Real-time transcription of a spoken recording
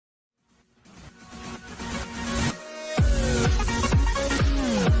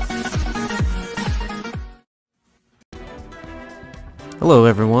Hello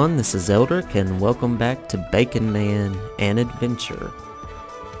everyone, this is Eldrick and welcome back to Bacon Man and Adventure.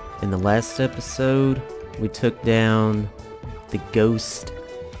 In the last episode, we took down the ghost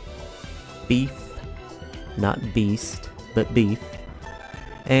beef, not beast, but beef,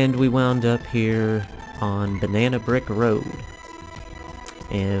 and we wound up here on Banana Brick Road,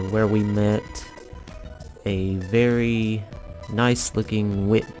 and where we met a very nice looking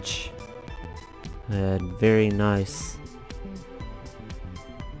witch. Had very nice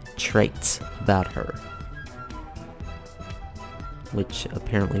traits about her, which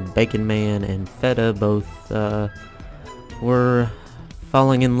apparently Bacon Man and Feta both were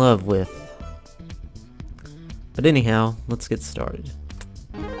falling in love with. But anyhow, let's get started.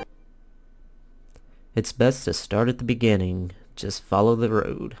 It's best to start at the beginning. Just follow the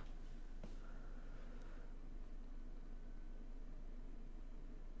road.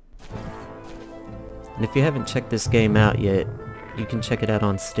 And if you haven't checked this game out yet, you can check it out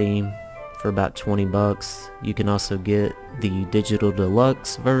on Steam for about 20 bucks. You can also get the digital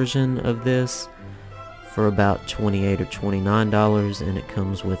deluxe version of this for about $28 or $29, and it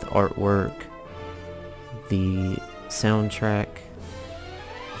comes with artwork, the soundtrack,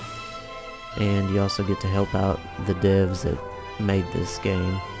 and you also get to help out the devs that made this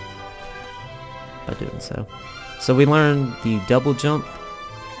game by doing so. So we learned the double jump,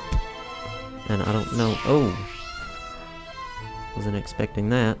 and I don't know, oh, wasn't expecting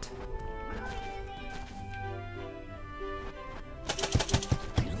that.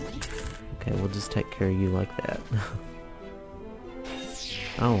 Okay, we'll just take care of you like that.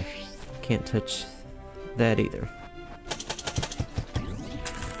 Oh, can't touch that either.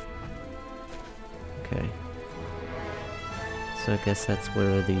 Okay. So I guess that's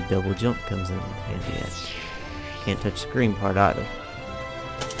where the double jump comes in handy at. Can't touch the green part either.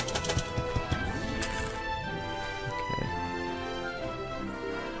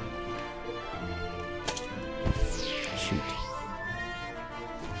 Shoot.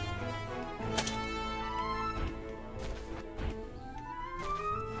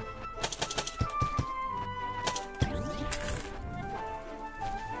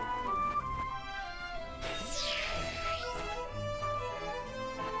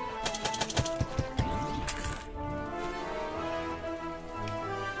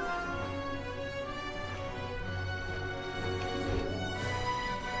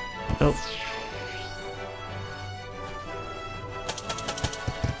 Oh.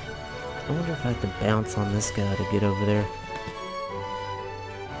 I wonder if I have to bounce on this guy to get over there.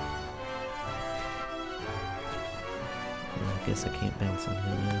 I guess I can't bounce on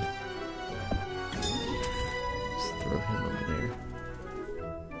him yet. Just throw him over there.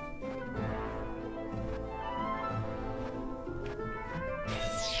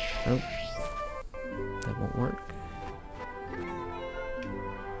 Oh. That won't work.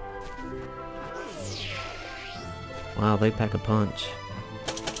 Wow, they pack a punch.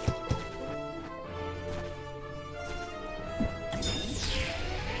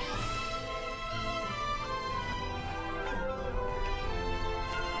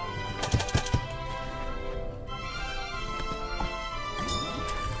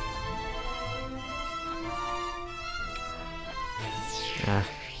 Ah.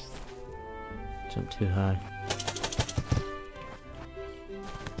 Jumped too high.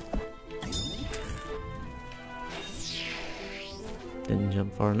 Didn't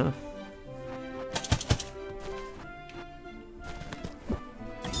jump far enough.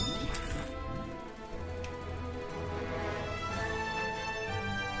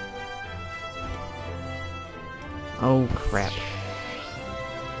 Oh crap.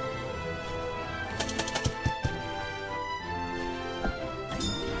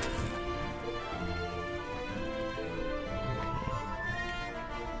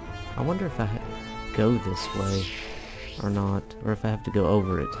 I wonder if I go this way or not, or if I have to go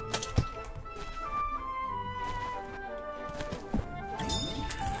over it.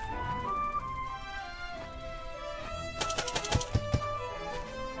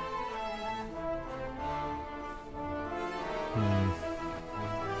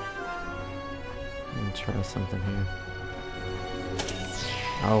 Let me try something here.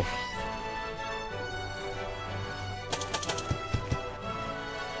 Oh.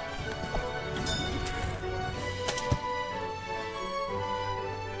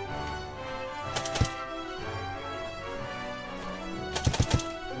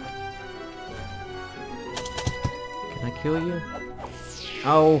 Can I kill you?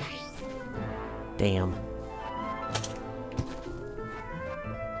 Oh. Damn.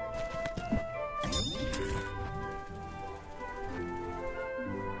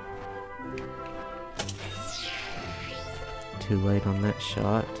 too late on that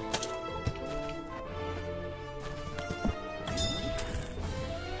shot.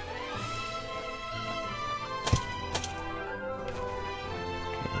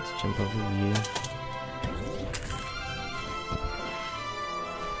 Okay, let's jump over you.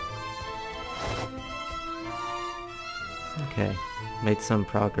 Okay, made some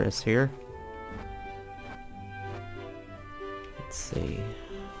progress here. Let's see.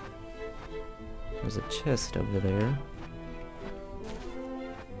 There's a chest over there.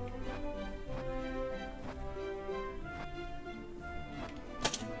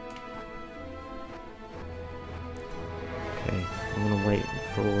 Okay, I'm gonna wait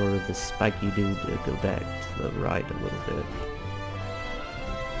for the spiky dude to go back to the right a little bit.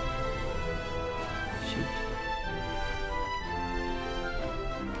 Shoot.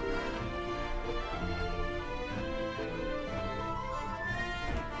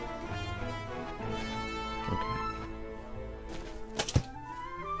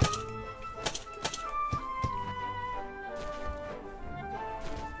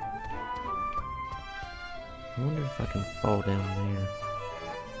 I wonder if I can fall down there.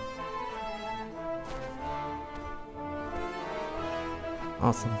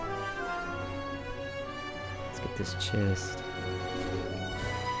 Awesome. Let's get this chest.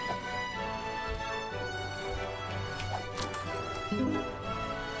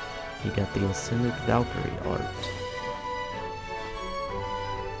 You got the Ascended Valkyrie art.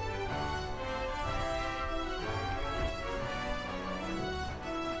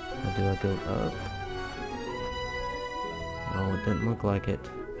 How do I go up? Oh, it didn't look like it.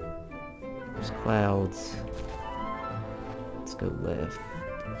 There's clouds. Let's go left.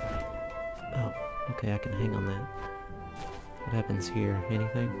 Oh, okay, I can hang on that. What happens here?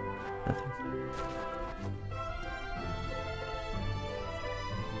 Anything? Nothing.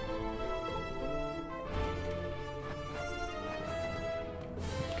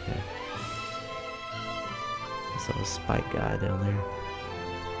 Okay. I saw a spike guy down there.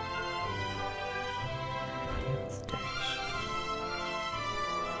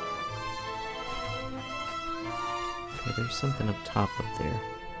 Okay, there's something up top up there.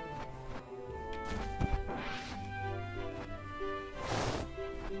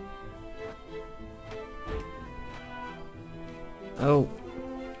 Oh.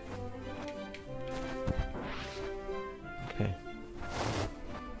 Okay.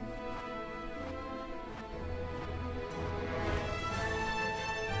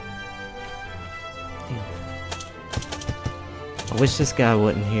 Damn. I wish this guy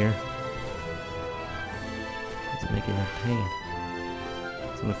wasn't here. Making a pain.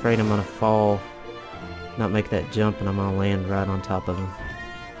 So I'm afraid I'm gonna fall, not make that jump, and I'm gonna land right on top of him.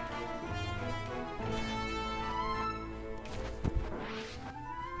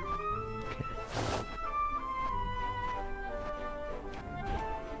 Okay.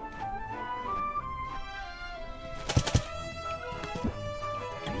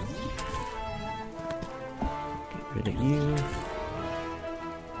 Get rid of you.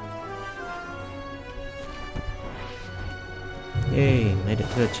 Yay, made it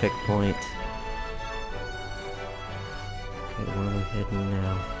to a checkpoint. Okay, where are we heading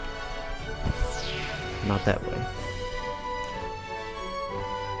now? Not that way.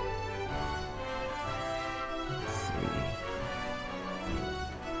 Let's see.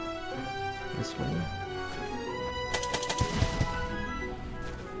 This way?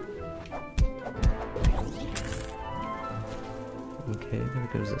 Okay, there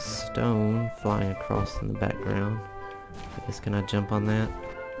goes a stone flying across in the background. I guess, can I jump on that?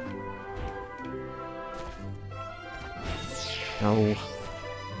 No.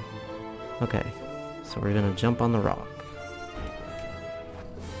 Okay, so we're gonna jump on the rock.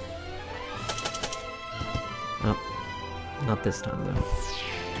 Oh, not this time though.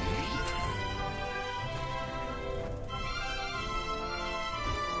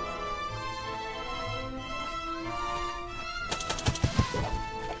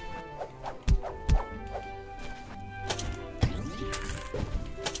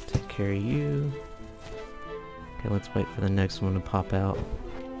 Carry you. Okay, let's wait for the next one to pop out.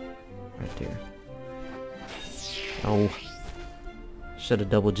 Right there. Oh. Should have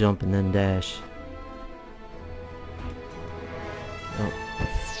double jump and then dash. Oh.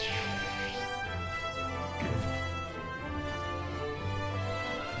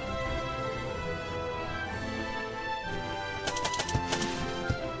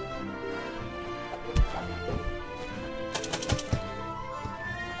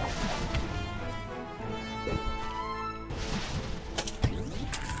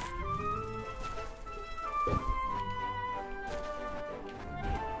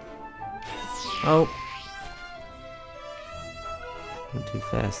 Oh. Went too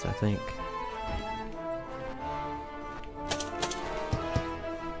fast, I think.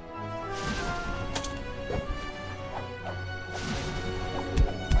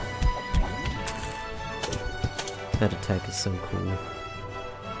 That attack is so cool.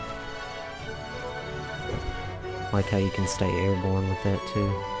 Like how you can stay airborne with that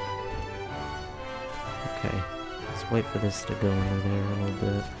too. Okay, let's wait for this to go under there a little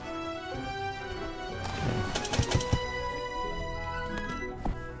bit. Okay.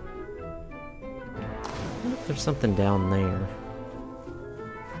 What if there's something down there?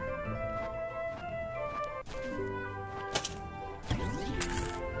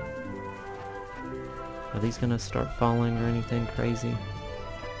 Are these gonna start falling or anything crazy?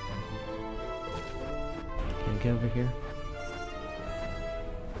 Can I go over here?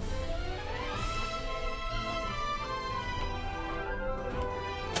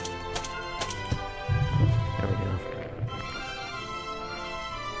 There we go.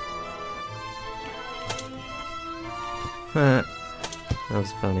 That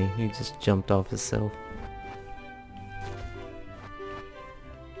was funny. He just jumped off himself.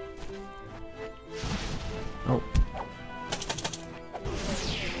 Oh.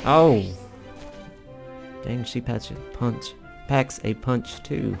 Oh! Dang, she packs a punch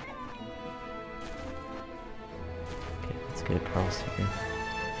too. Okay, let's get across here.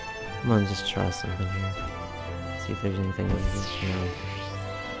 Come on, just try something here. See if there's anything over here.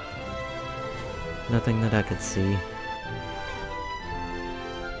 No. Nothing that I could see.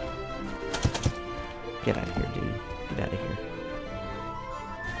 Get out of here, dude. Get out of here.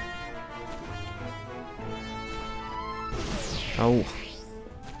 Oh.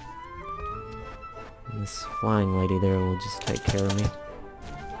 And this flying lady there will just take care of me.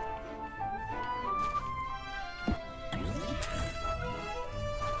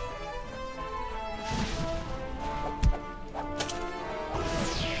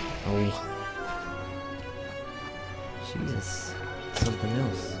 Oh. Jesus. Something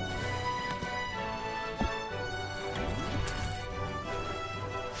else.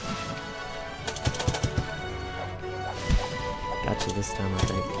 Gotcha this time, I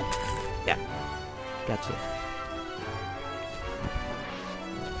think. Yeah. Gotcha.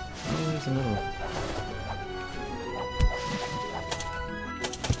 Oh, there's another one.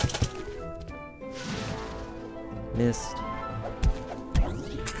 Missed.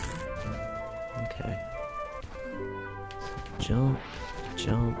 Okay. So jump,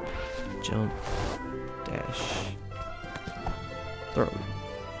 jump, jump, dash. Throw.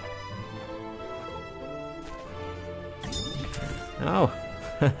 Oh!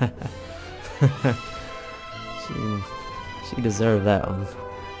 She deserved that one.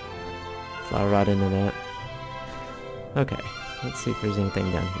 Fly right into that. Okay, let's see if there's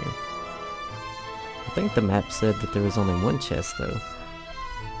anything down here. I think the map said that there was only one chest though.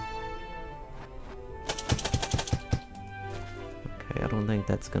 Okay, I don't think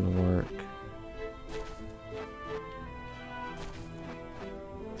that's gonna work.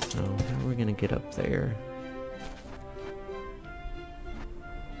 So, how are we gonna get up there?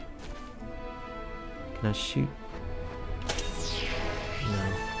 Can I shoot? No.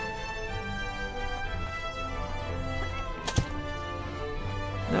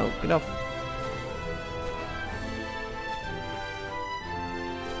 No, get off.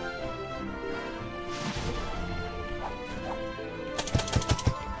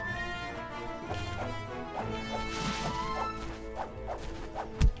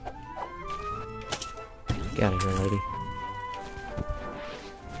 Get out of here, lady.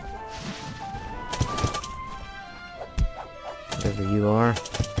 Whatever you are.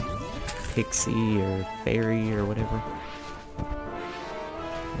 Pixie or fairy or whatever.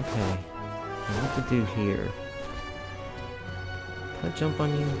 Okay. Now what to do here? Can I jump on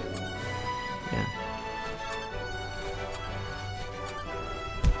you? Yeah.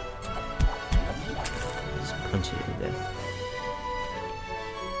 Just punch you to death.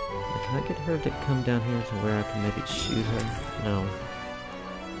 Now, can I get her to come down here to where I can maybe shoot her? No.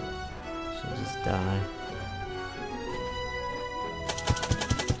 She'll just die.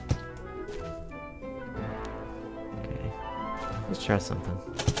 Let's try something.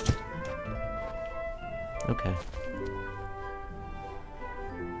 Okay.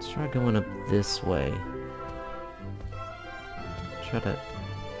 Let's try going up this way. Try to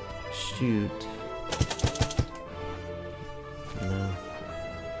shoot. No.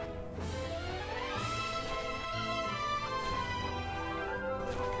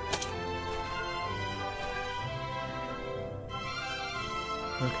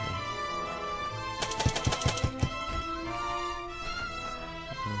 Okay.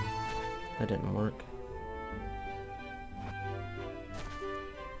 That didn't work.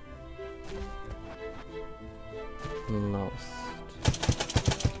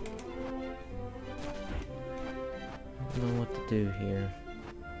 do here?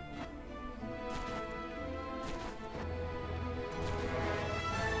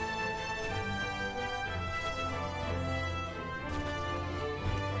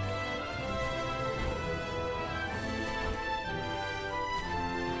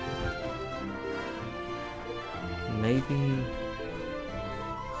 Maybe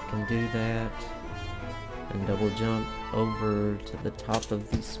I can do that and double jump over to the top of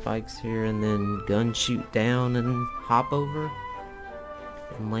these spikes here and then gun shoot down and hop over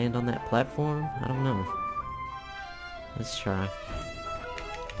and land on that platform? I don't know. Let's try.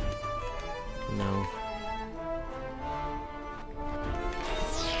 No.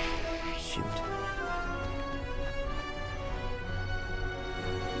 Shoot.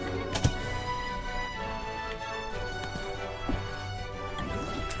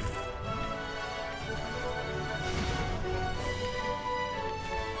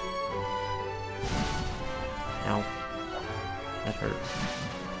 Ow. That hurts.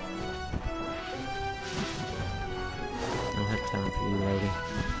 I don't have time for you, lady.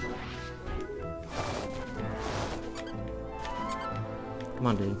 Come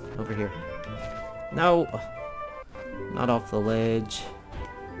on, dude. Over here. No! Not off the ledge.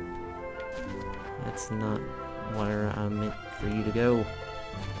 That's not where I meant for you to go.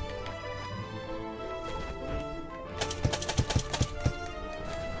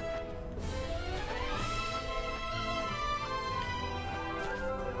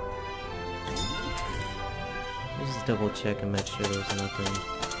 Just double check and make sure there's nothing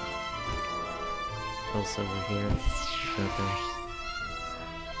else over here. Nothing.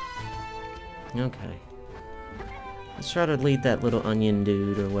 Okay. Let's try to lead that little onion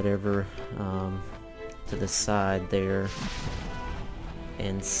dude or whatever to the side there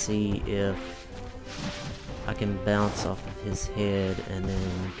and see if I can bounce off of his head and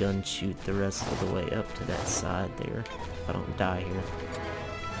then gun shoot the rest of the way up to that side there if I don't die here.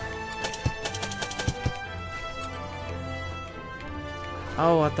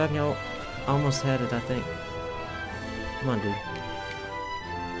 Oh, I thought y'all almost had it, I think. Come on, dude.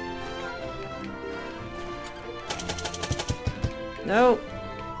 No!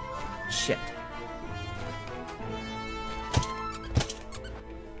 Shit.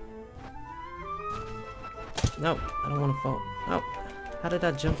 No, I don't want to fall. No. How did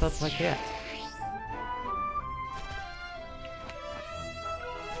I jump up like that?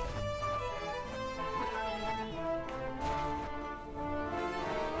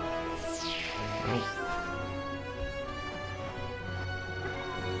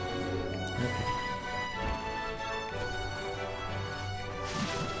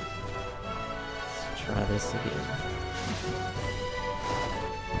 Try this again.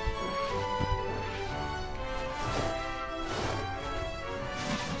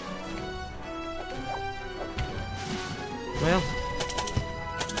 Well,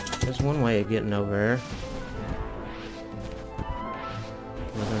 there's one way of getting over there.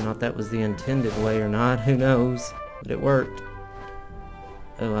 Whether or not that was the intended way or not, who knows? But it worked.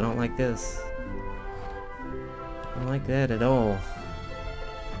 Oh, I don't like this. I don't like that at all.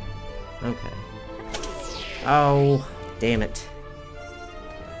 Okay. Oh, damn it.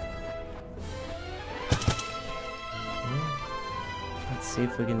 Well, let's see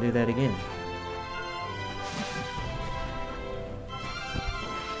if we can do that again.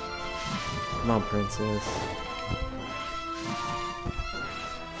 Come on, princess.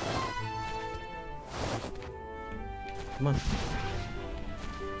 Come on.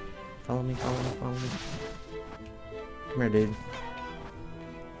 Follow me, follow me, follow me. Come here, dude.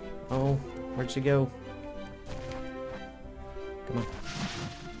 Oh, where'd she go? Come on.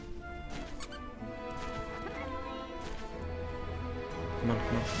 Come on,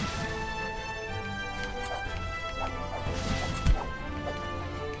 come on.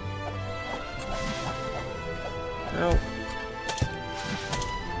 No.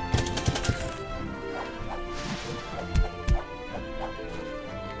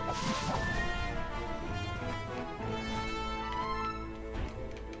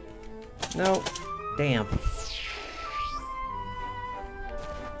 No. Damn.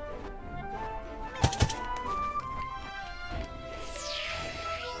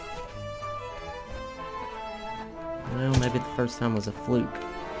 Well, maybe the first time was a fluke.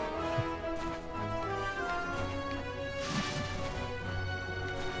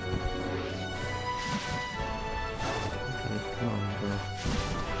 Okay, come on, bro.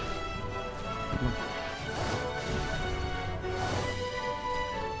 Come on.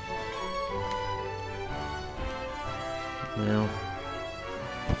 Now.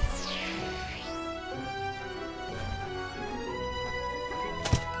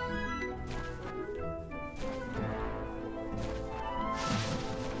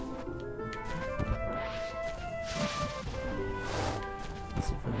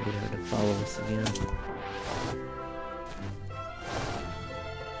 again.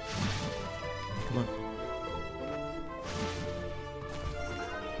 Come on.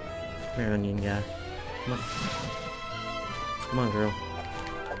 Come here, onion guy. Come on. Come on, girl.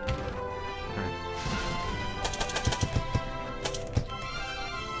 Alright.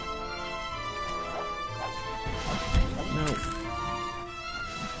 No.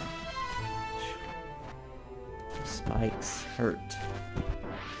 Spikes hurt.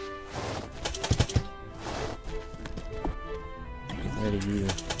 Get rid of you.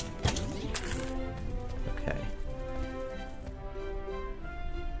 Okay.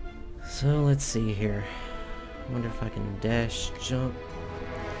 So let's see here. I wonder if I can dash jump.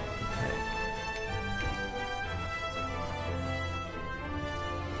 Okay.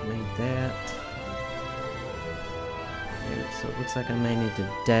 Made that. Okay, so it looks like I may need to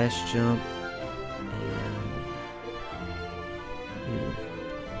dash jump. And... Ew.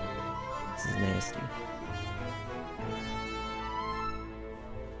 This is nasty.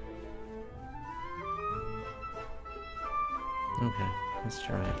 Okay, let's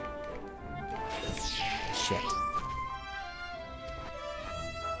try it. Shit.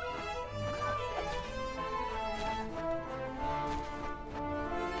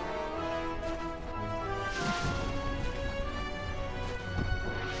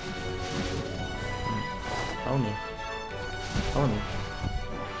 Follow me. Follow me.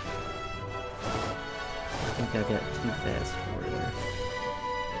 I think I got too fast for her there.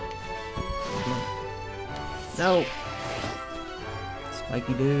 Come on. No!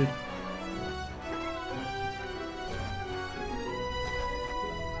 Spiky dude.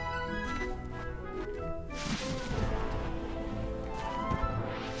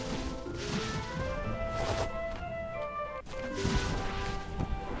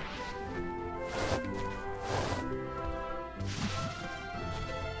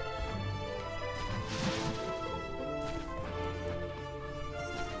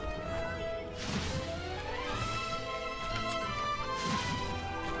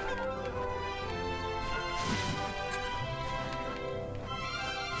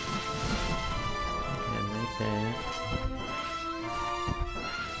 That.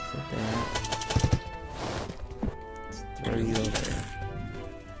 Put that. Let's throw you over there.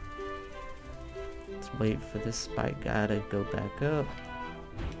 Let's wait for this spike guy to go back up.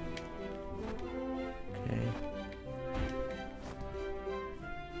 Okay.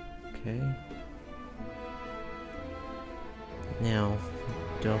 Okay. Now,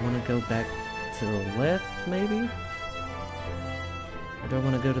 do I want to go back to the left, maybe? Or do I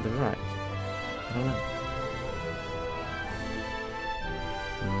want to go to the right? I don't know.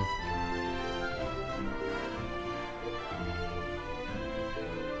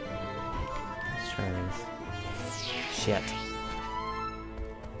 Let's try this. Shit.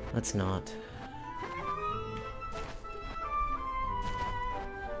 Let's not.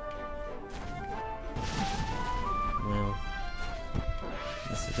 Well,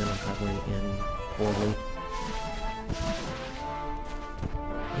 this is gonna probably end poorly.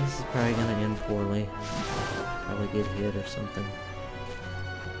 This is probably gonna end poorly. Probably get hit or something.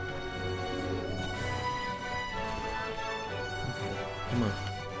 Come on.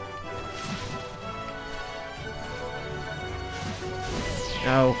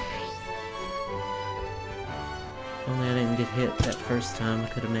 Oh. If only I didn't get hit that first time, I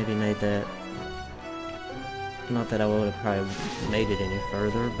could have maybe made that. Not that I would have probably made it any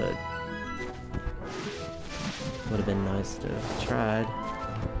further, but would have been nice to have tried.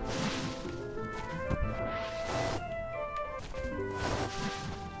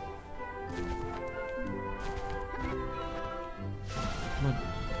 Come on.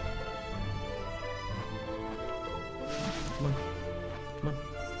 Come on. Come on.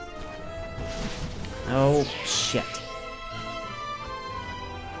 Oh, shit.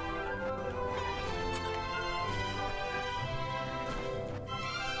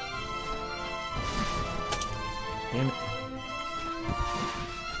 Damn it.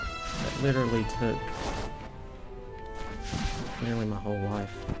 That literally took nearly my whole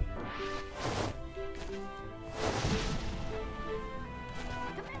life.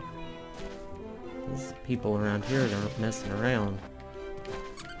 These people around here aren't messing around.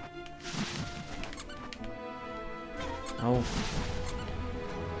 Oh.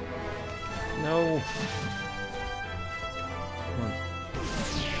 No. Come on.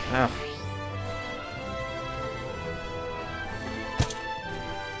 Ow.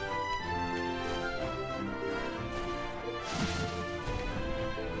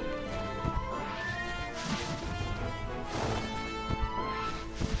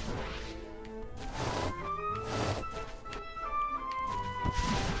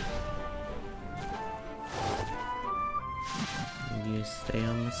 Stay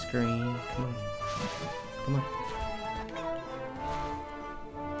on the screen. Come on. Come on.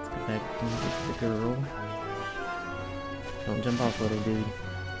 Let's go back and get the girl. Don't jump off, little dude.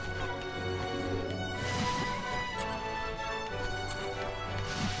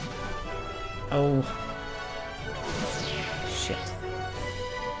 Oh. Shit.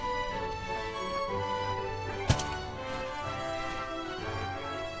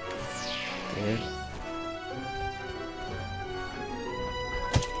 Dead.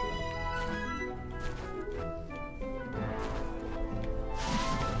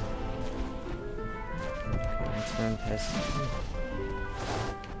 Okay, let's run past you.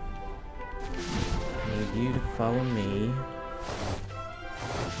 Need you to follow me.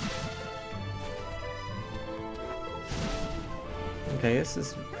 Okay, this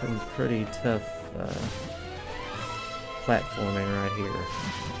is some pretty tough platforming right here.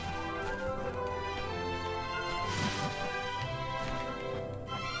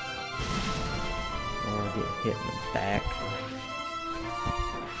 Or I'll get hit in the back.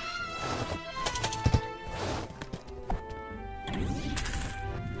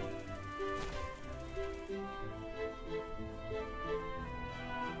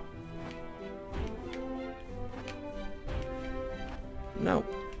 No.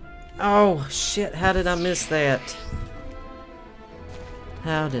 Oh, shit, how did I miss that?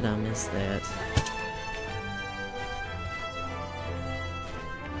 How did I miss that?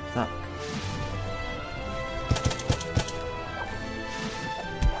 Fuck.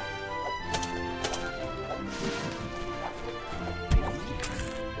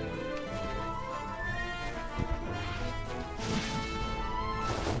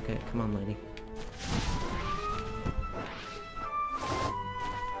 Okay, come on, lady.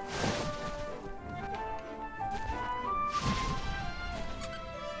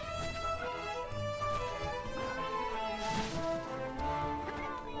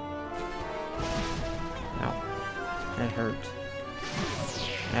 That hurt.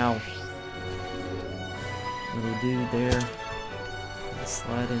 Ow. Little dude there.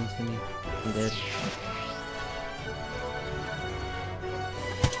 Slide into me. I'm dead.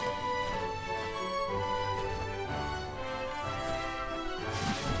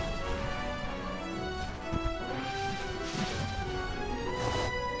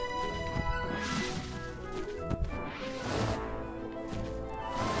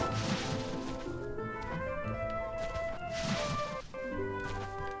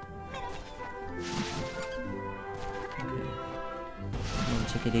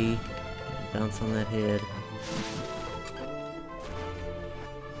 Chickadee, bounce on that head.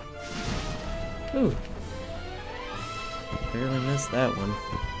 Ooh, barely missed that one.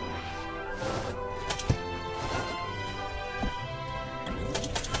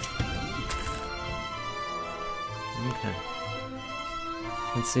 Okay,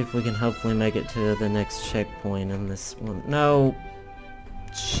 let's see if we can hopefully make it to the next checkpoint in this one. No,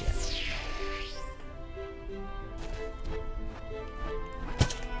 shit.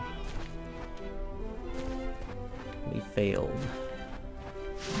 We failed.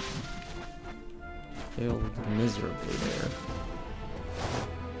 Failed miserably there.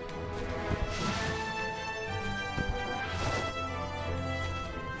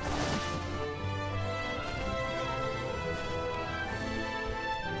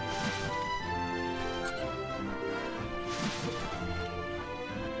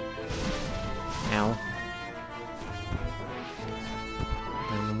 Ow.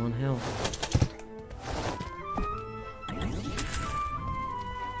 Down to 1 health.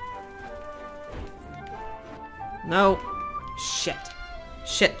 No! Shit!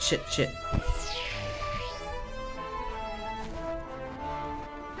 Shit, shit, shit.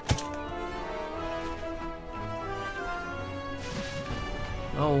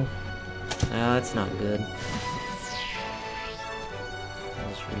 Oh. Ah, that's not good.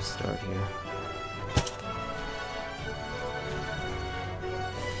 Let's restart here.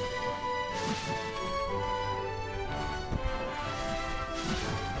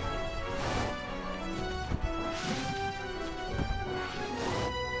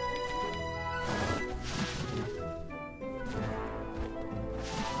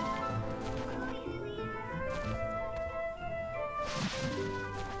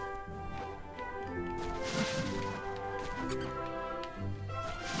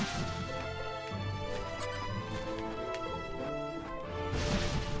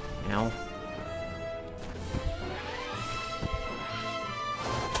 Ow.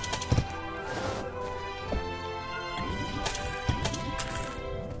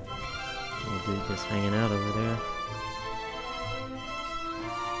 Little dude just hanging out over there.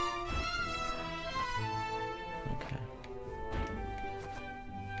 Okay.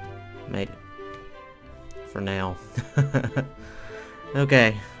 made it. For now.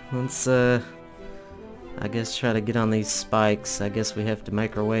 Okay, let's I guess try to get on these spikes. I guess we have to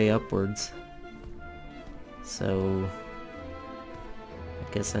make our way upwards. So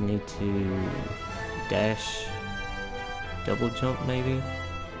I guess I need to dash, double jump maybe?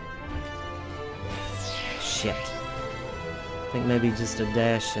 Shit. I think maybe just a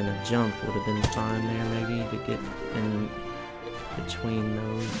dash and a jump would have been fine there maybe to get in between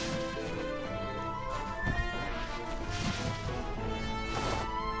those.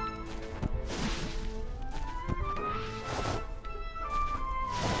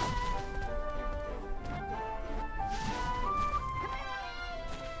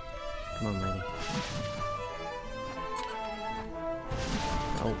 Come on, lady.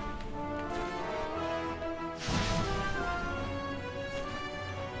 Oh.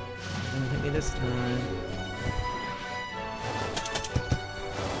 Don't hit me this time.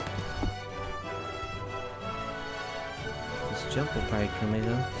 This jump will probably kill me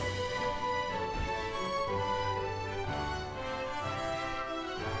though.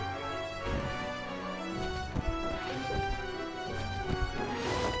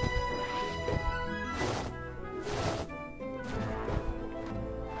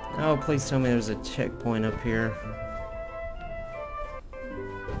 Oh, please tell me there's a checkpoint up here.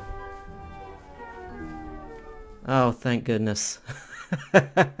 Oh, thank goodness.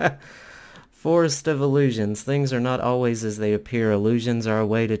 Forest of Illusions. Things are not always as they appear. Illusions are a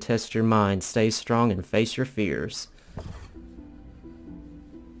way to test your mind. Stay strong and face your fears.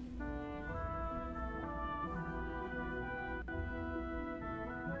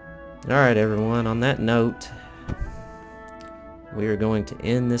 Alright everyone, on that note, we are going to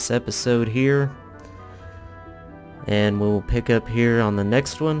end this episode here, and we'll pick up here on the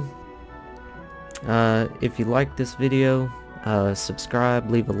next one. If you like this video,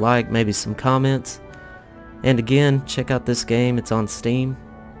 subscribe, leave a like, maybe some comments, and again, check out this game. It's on Steam,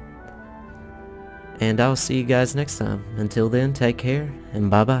 and I'll see you guys next time. Until then, take care,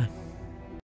 and bye bye.